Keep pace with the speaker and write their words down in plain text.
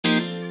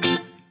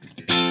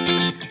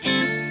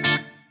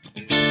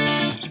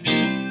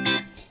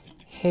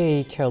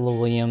Hey Keller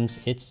Williams,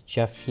 it's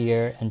Jeff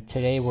here, and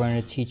today we're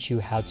going to teach you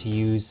how to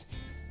use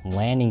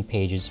landing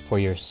pages for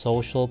your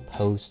social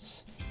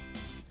posts,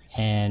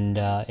 and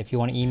if you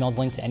want to email the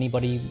link to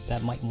anybody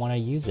that might want to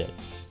use it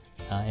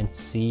and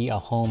see a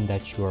home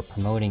that you are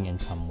promoting in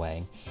some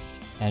way.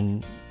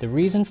 And the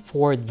reason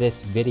for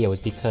this video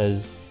is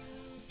because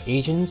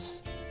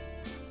agents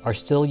are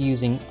still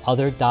using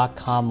other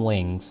 .com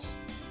links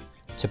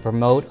to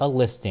promote a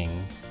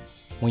listing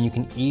when you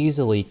can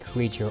easily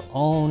create your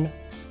own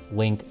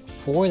link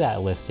for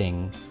that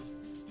listing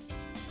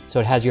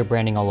so it has your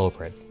branding all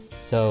over it.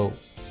 So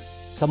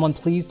someone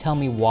please tell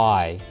me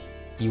why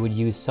you would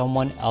use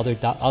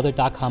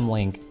other .com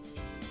link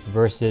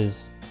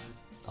versus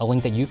a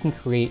link that you can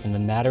create in the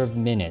matter of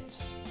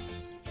minutes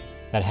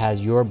that has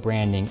your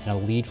branding and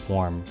a lead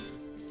form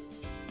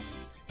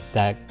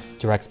that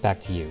directs back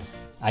to you.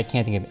 I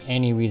can't think of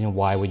any reason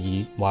why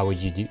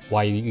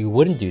you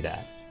wouldn't do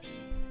that.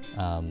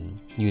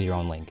 Use your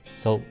own link.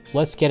 So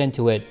let's get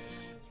into it,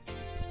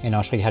 and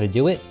I'll show you how to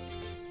do it.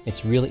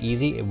 It's really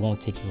easy. It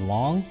won't take you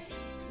long.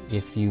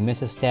 If you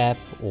miss a step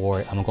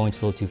or I'm going a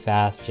little too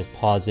fast, just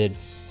pause it,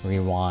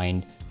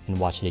 rewind, and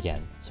watch it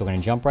again. So we're going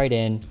to jump right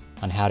in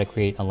on how to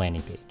create a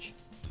landing page.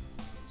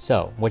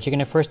 So what you're going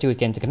to first do is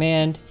get into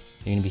Command.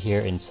 You're going to be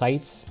here in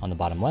Sites on the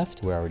bottom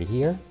left. We're already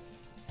here,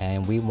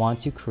 and we want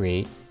to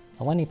create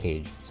a landing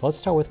page. So let's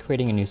start with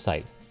creating a new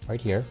site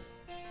right here.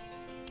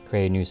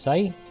 Create a new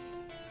site,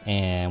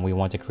 and we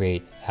want to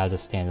create as a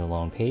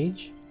standalone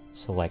page.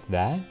 Select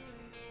that,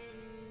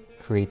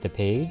 create the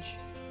page,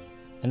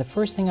 and the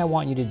first thing I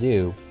want you to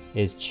do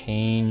is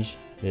change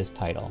this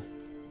title.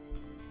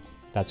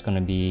 That's going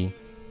to be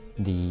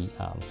the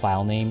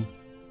file name.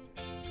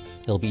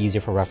 It'll be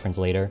easier for reference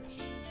later.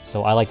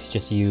 So I like to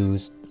just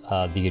use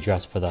the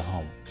address for the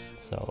home.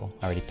 So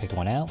I already picked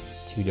one out,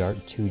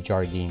 2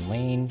 Jardine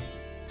Lane.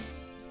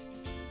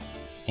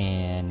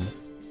 And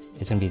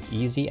it's going to be as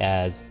easy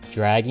as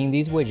dragging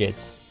these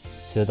widgets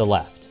to the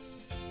left.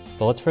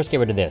 But let's first get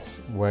rid of this,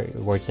 where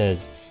it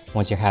says,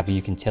 once you're happy,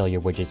 you can tail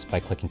your widgets by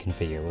clicking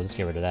configure. We'll just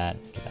get rid of that,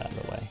 get that out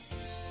of the way.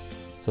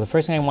 So the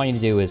first thing I want you to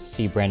do is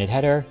see branded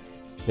header.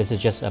 This is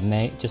just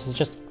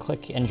just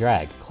click and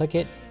drag. Click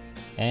it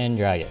and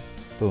drag it.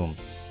 Boom.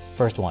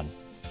 First one.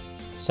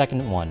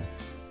 Second one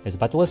is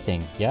about the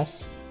listing.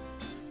 Yes.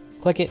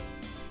 Click it,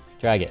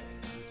 drag it.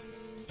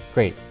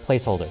 Great.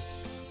 Placeholder.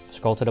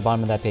 Scroll to the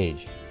bottom of that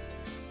page.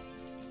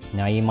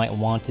 Now you might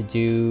want to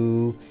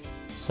do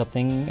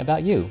something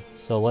about you.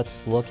 So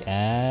let's look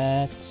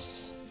at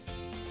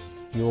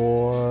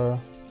your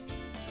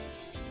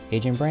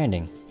agent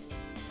branding.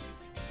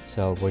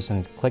 So we're just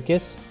going to click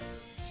this,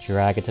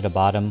 drag it to the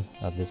bottom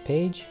of this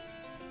page,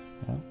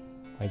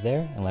 right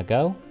there, and let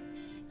go.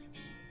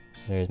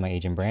 There's my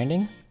agent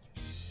branding.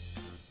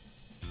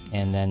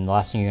 And then the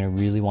last thing you're going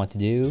to really want to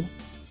do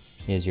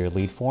is your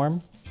lead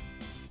form.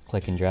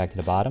 Click and drag to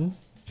the bottom.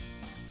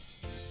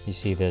 You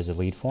see there's a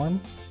lead form.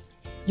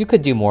 You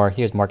could do more.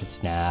 Here's Market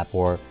Snap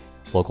or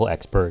Local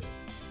Expert.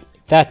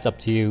 That's up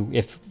to you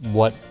if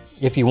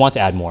you want to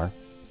add more.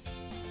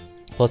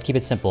 But let's keep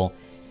it simple.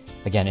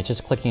 Again, it's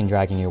just clicking and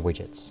dragging your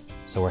widgets.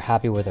 So we're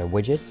happy with our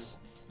widgets.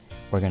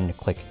 We're going to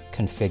click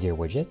Configure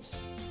Widgets.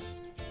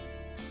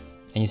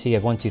 And you see you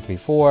have 1, 2, 3,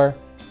 4.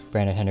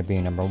 Branded header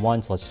being number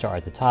 1. So let's start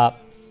at the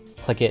top.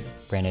 Click it,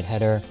 branded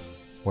header,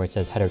 where it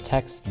says header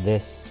text.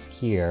 This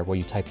here, what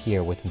you type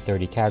here within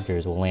 30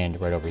 characters will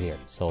land right over here.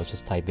 So let's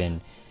just type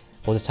in.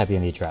 We'll just type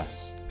in the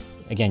address.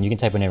 Again, you can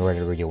type in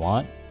whatever you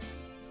want.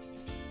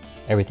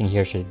 Everything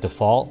here should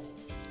default.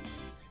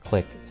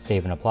 Click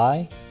Save and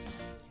Apply.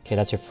 Okay,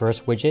 that's your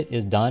first widget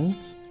is done.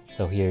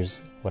 So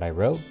here's what I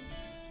wrote.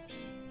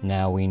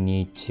 Now we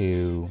need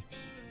to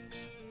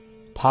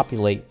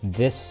populate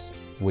this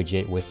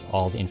widget with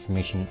all the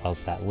information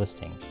of that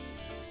listing.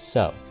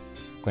 So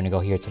we're going to go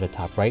here to the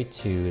top right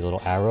to the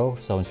little arrow.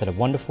 So instead of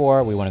 1 to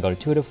 4, we want to go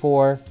to 2 to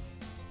 4.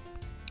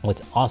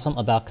 What's awesome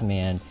about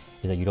Command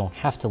is that you don't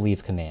have to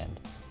leave Command.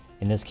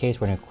 In this case,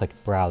 we're going to click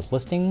Browse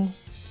Listing.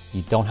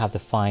 You don't have to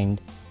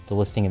find the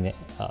listing in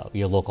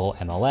your local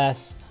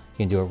MLS. You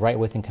can do it right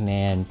within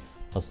Command.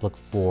 Let's look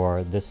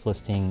for this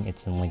listing.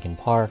 It's in Lincoln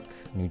Park,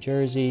 New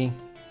Jersey.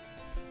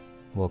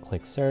 We'll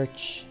click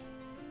Search.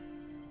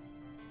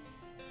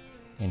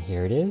 And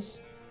here it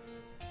is.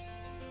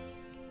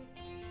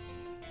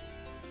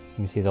 You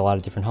can see there's a lot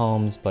of different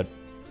homes, but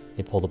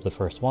it pulled up the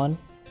first one.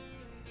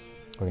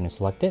 We're going to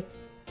select it.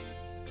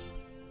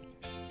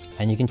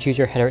 And you can choose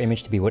your header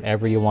image to be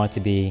whatever you want it to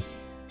be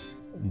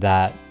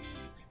that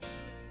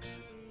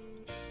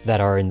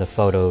are in the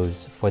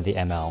photos for the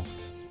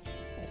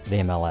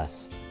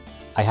MLS.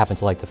 I happen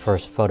to like the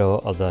first photo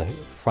of the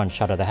front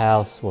shot of the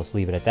house. We'll just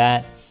leave it at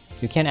that.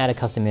 You can add a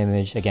custom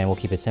image. Again, we'll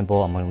keep it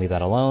simple. I'm going to leave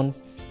that alone.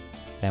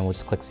 Then we'll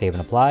just click Save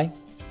and Apply.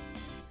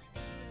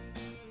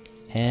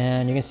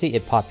 And you can see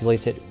it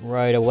populates it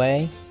right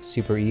away.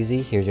 Super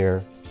easy. Here's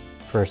your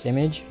first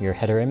image, your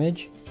header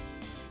image.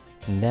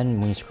 And then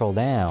when you scroll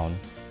down,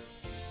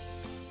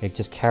 it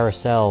just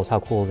carousels, how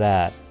cool is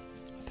that,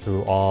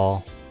 through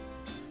all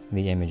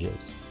the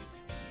images.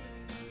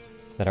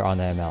 that are on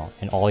the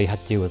ML, and all you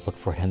have to do is look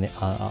for it on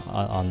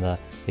the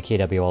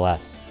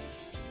KWLS.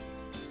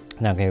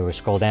 Now, okay, we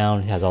scroll down,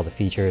 it has all the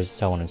features,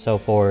 so on and so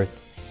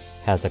forth,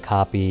 has a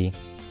copy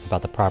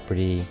about the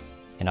property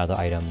and other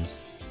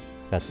items.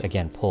 That's,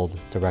 again,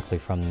 pulled directly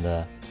from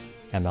the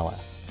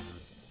MLS.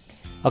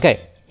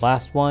 Okay,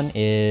 last one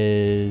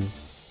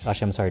is,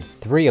 actually, I'm sorry,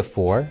 3 of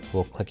 4.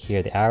 We'll click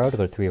here, the arrow to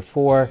go to 3 of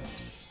 4.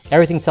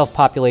 Everything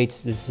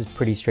self-populates. This is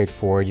pretty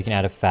straightforward. You can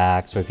add a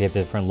fax, or if you have a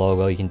different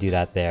logo, you can do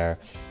that there.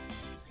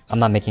 I'm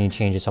not making any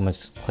changes, so I'm going to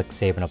just click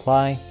Save and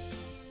Apply.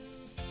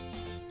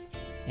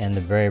 And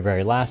the very,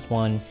 very last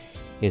one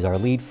is our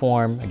lead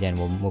form. Again,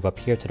 we'll move up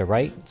here to the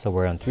right. So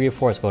we're on 3 of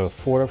 4. Let's go to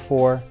 4 of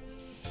 4.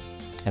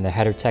 And the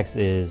header text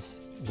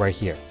is right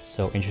here.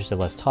 So interested,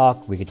 let's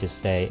talk. We could just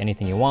say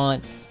anything you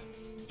want.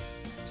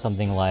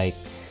 Something like,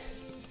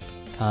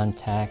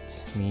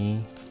 contact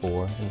me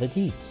for the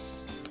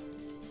deets.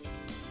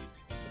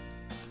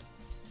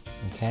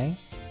 Okay,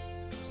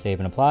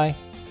 save and apply.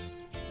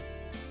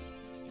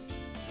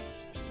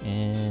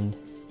 And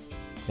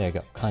there you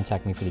go,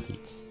 contact me for the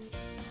deets.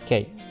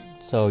 Okay,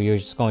 so you're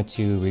just going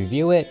to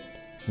review it,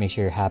 make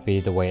sure you're happy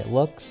the way it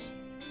looks.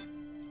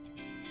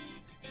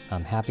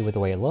 I'm happy with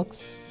the way it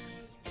looks.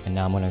 And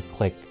now I'm going to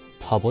click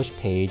publish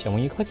page. And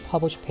when you click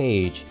publish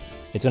page,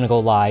 it's going to go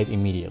live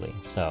immediately.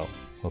 So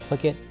we'll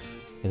click it.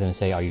 It's going to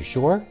say, are you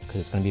sure? Because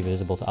it's going to be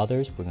visible to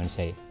others. We're going to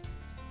say,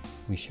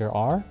 we sure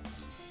are.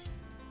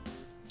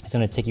 It's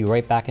going to take you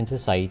right back into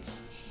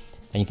sites.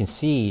 And you can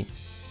see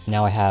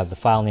now I have the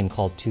file name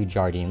called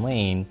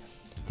𝘤𝘳𝘦𝘯𝘥,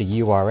 the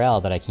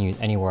URL that I can use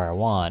anywhere I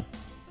want.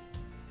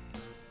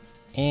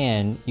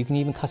 And you can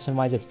even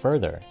customize it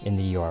further in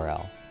the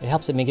URL. It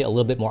helps it make it a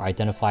little bit more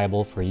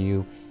identifiable for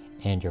you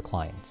and your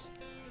clients.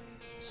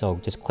 So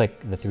just click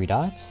the 3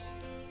 dots,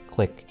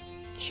 click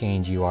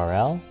change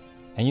URL,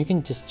 and you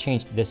can just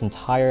change this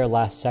entire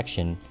last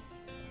section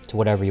to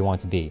whatever you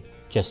want to be,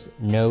 just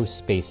no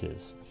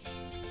spaces.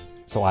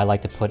 So I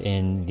like to put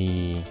in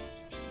the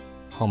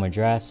home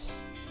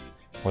address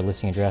or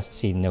listing address.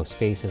 See, no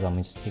spaces. I'm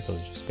going to just take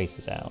those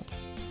spaces out.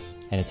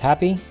 And it's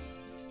happy.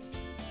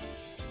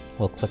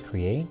 We'll click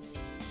create.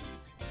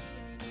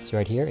 So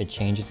right here, it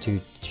changed it to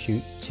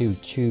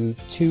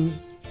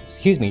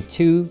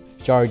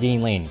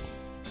𝘤𝘳𝘯𝘪𝘤.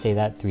 Say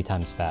that 3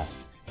 times fast.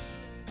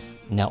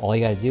 Now all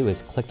you gotta do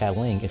is click that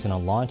link. It's gonna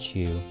launch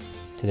you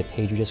to the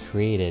page you just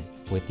created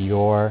with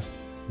your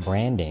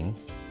branding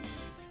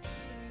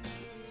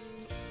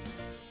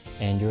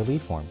and your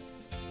lead form.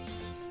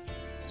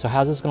 So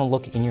how's this gonna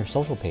look in your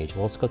social page?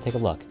 Well, let's go take a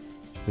look.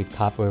 We've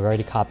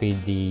already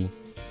copied the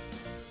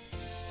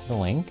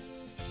link.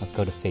 Let's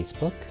go to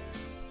Facebook.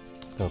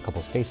 Throw a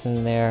couple spaces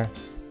in there,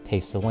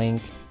 paste the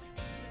link,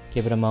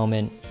 give it a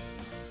moment,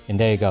 and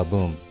there you go,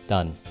 boom,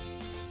 done.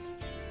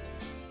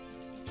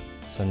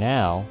 So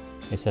now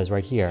it says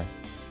right here,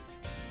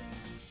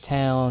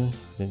 town,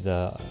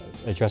 the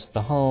address of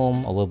the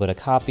home, a little bit of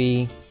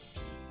copy.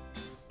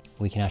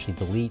 We can actually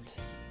delete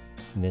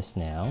this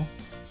now,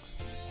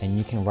 and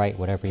you can write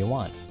whatever you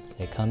want.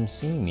 Say, come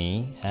see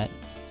me at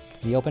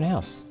the open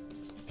house,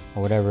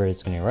 or whatever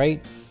it's going to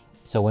write.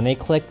 So when they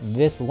click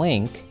this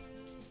link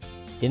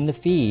in the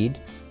feed,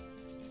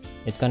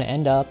 it's going to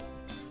end up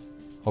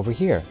over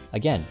here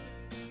again.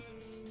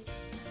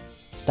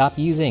 Stop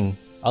using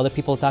other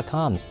people's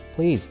 .coms,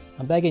 please.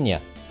 I'm begging you.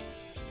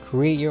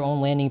 Create your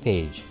own landing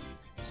page.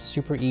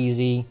 Super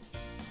easy.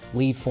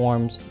 Lead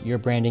forms, your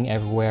branding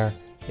everywhere.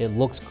 It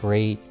looks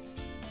great.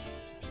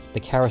 The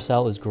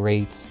carousel is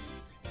great.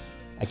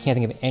 I can't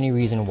think of any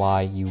reason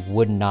why you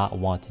would not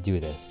want to do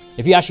this.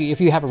 If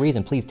you have a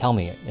reason, please tell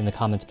me in the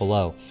comments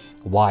below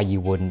why you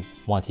wouldn't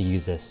want to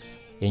use this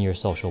in your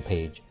social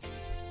page.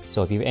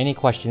 So if you have any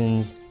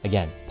questions,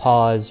 again,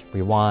 pause,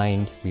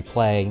 rewind,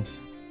 replay,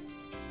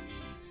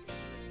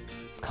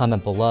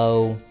 comment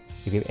below.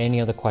 If you have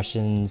any other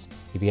questions,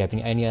 if you have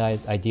any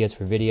ideas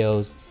for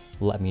videos,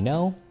 let me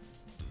know.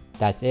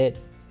 That's it.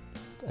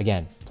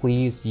 Again,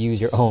 please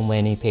use your own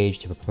landing page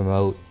to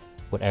promote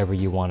whatever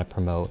you want to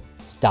promote.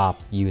 Stop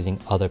using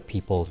other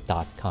people's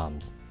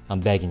 .coms. I'm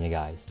begging you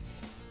guys.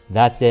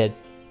 That's it.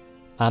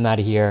 I'm out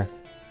of here.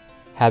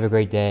 Have a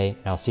great day,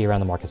 and I'll see you around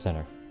the Market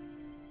Center.